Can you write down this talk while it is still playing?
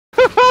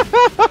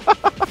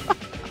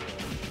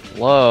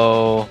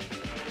Hello.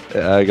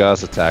 Yeah, I got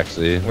us a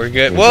taxi. We're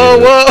good. Whoa,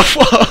 whoa,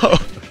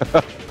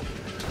 whoa!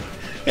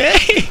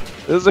 Hey!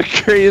 This is a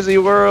crazy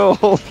world.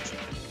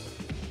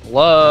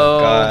 Hello.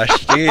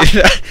 Gosh, dude.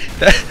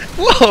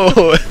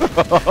 Whoa!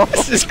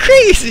 This is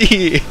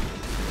crazy!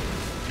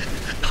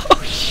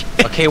 Oh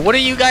shit! Okay, what are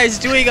you guys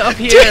doing up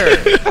here?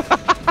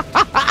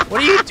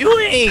 What are you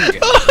doing?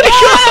 Oh my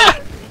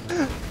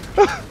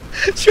god!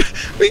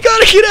 We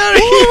gotta get out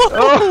of here!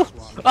 Oh,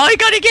 I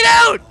gotta get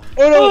out!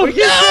 oh no, we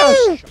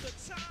can't.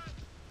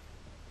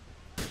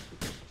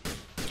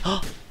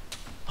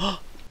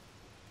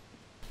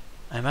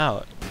 I'm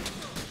out.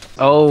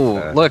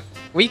 Oh, look,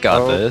 we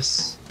got Oh.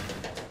 this.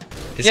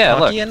 Is Yeah,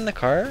 Hockey look. in the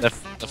car? The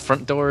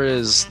front door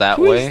is that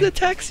Who way. is the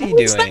taxi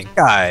Who's doing? that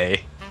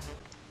guy?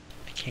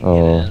 I can't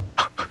Oh. get in.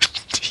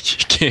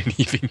 You can't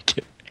even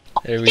get.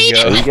 There we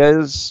Are you go.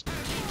 guys?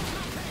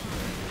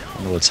 I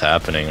don't know what's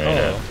happening right Oh.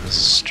 now. This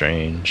is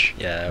strange.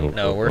 Yeah,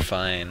 no, we're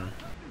fine.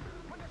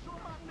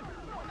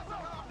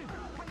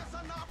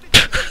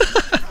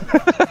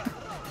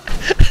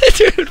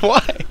 Dude,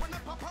 why?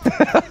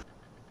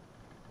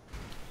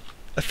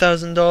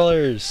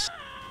 $1,000.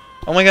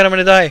 Oh my god, I'm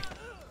gonna die.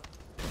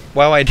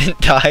 Wow, I didn't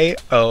die.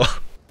 Oh.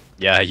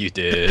 Yeah, you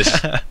did.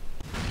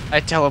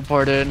 I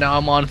teleported. Now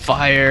I'm on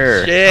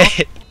fire.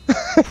 Shit.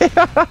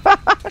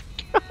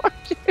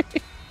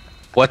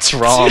 What's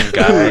wrong,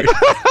 guy?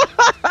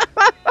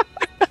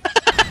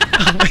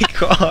 Oh my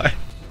god.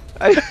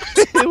 I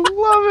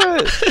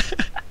love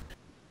it.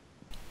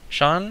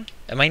 Sean,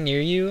 am I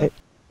near you? Hey.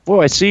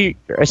 Whoa, I see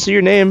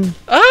your name.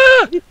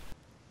 Ah!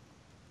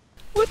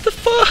 What the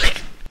fuck?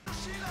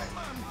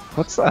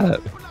 What's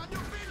that?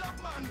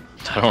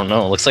 I don't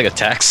know. It looks like a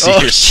taxi Oh,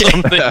 or shit.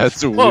 something.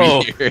 That's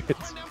Whoa. weird.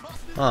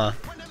 Huh.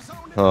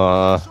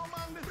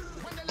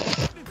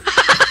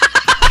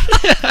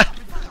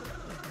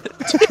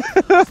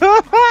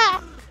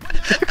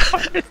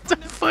 It's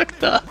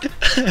fucked up.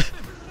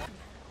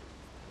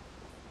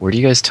 Where do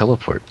you guys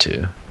teleport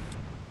to?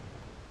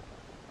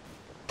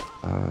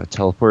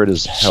 Teleport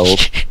is help.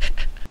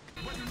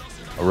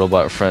 A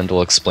robot friend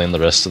will explain the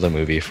rest of the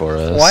movie for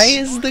us. Why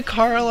is the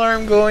car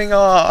alarm going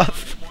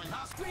off?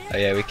 Oh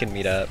yeah, we can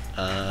meet up.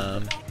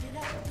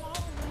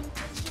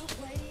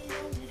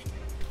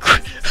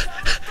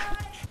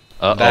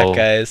 Uh-oh. Back,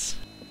 guys.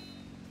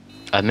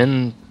 I'm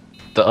in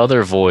the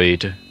other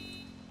void.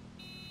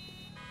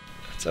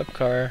 What's up,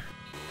 car?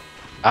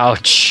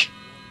 Ouch.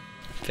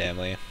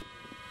 Family.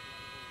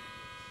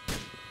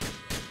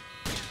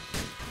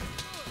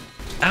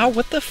 Ow,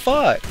 what the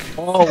fuck?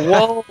 Oh,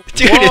 whoa.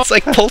 Dude, whoa. it's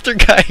like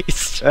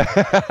poltergeist.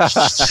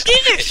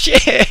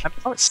 Shit. I'm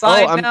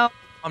outside Oh, now.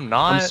 I'm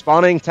not. I'm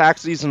spawning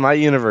taxis in my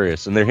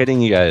universe, and they're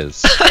hitting you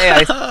guys.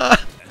 Hey, I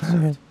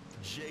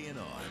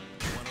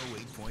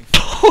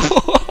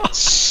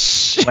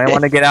might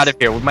want to get out of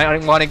here. We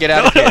might want to get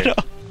out of here. No.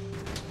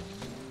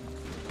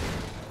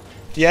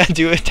 Yeah,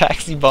 do a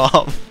taxi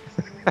bomb.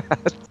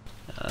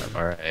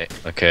 Alright,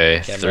 okay.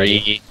 Okay, I'm 3.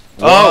 ready.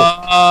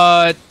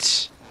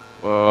 What?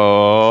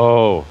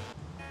 Whoa.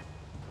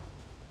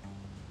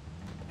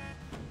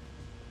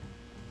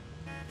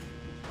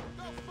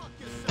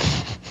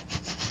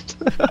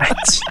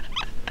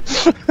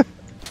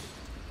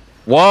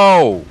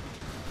 Whoa!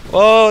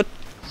 Whoa!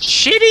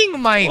 Shitting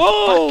my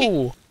fucking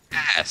Whoa!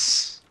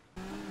 ass.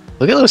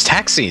 Look at those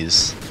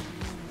taxis.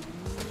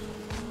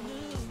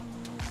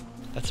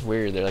 That's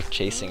weird. They're like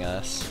chasing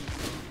us.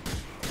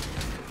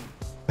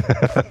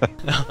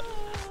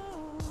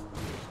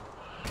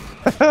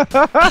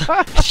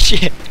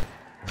 Shit!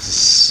 This is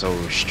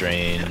so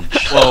strange.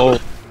 Whoa.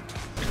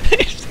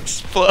 It just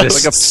explodes.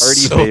 It's like a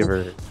party so-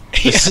 favor.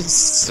 This is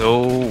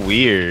so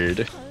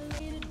weird.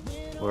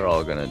 We're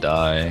all gonna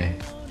die.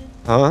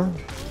 Huh?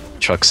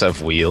 Trucks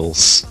have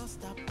wheels.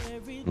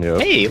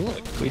 Yep. Hey,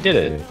 look, we did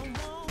it.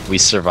 We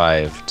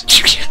survived.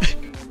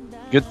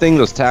 Good thing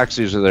those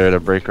taxis are there to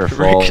break our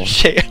fall.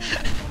 Ricochet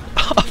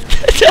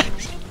off the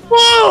taxi.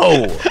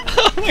 Whoa!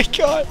 Oh my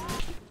god!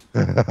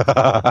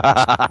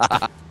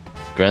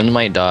 Gren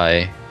might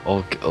die.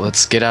 Oh,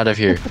 let's get out of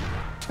here.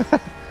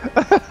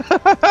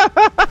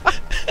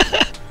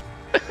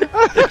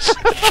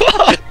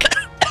 Fuck!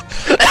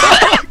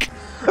 Fuck!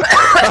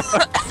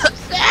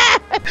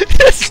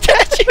 The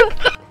statue!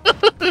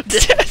 The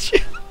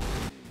statue!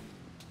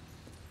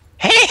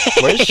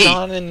 Hey! Where's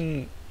Sean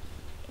and...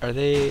 Are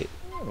they...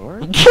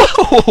 Or-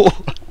 Whoa!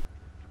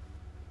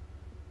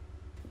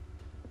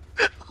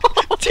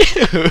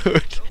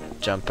 Dude!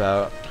 Jump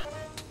out.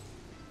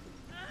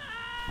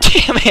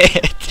 Damn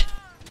it!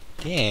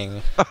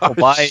 Dang. Oh,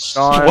 bye,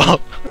 Sean. Whoa.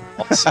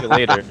 I'll see you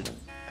later. Hey,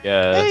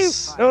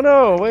 Yes.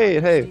 no,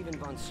 wait, hey.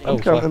 Oh, I'm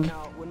coming.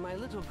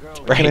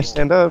 Right. Can I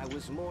stand up? I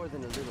was more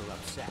than a little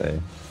upset. Hey.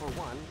 For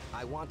one,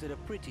 I wanted a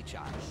pretty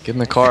child. Get in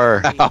the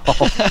car. I didn't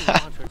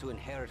want her to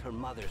inherit her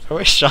mother's I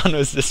wish Sean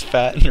was this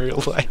fat in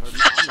real life.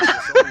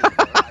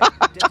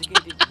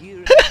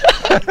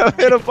 I'm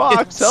in a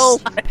box,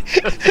 help!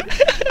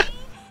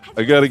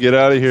 I gotta get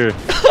out of here.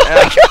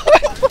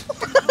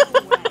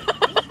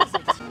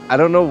 I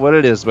don't know what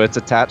it is, but it's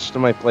attached to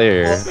my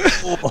player. Are you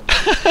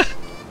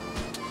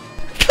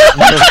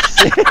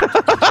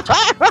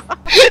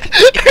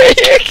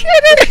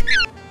kidding?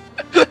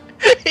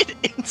 It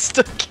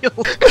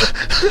insta-killed.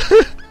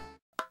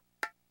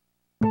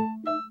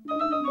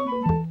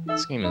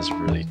 This game is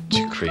really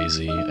too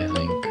crazy, I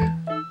think.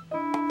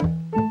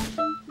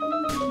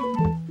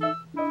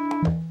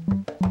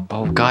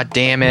 Oh, god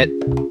damn it.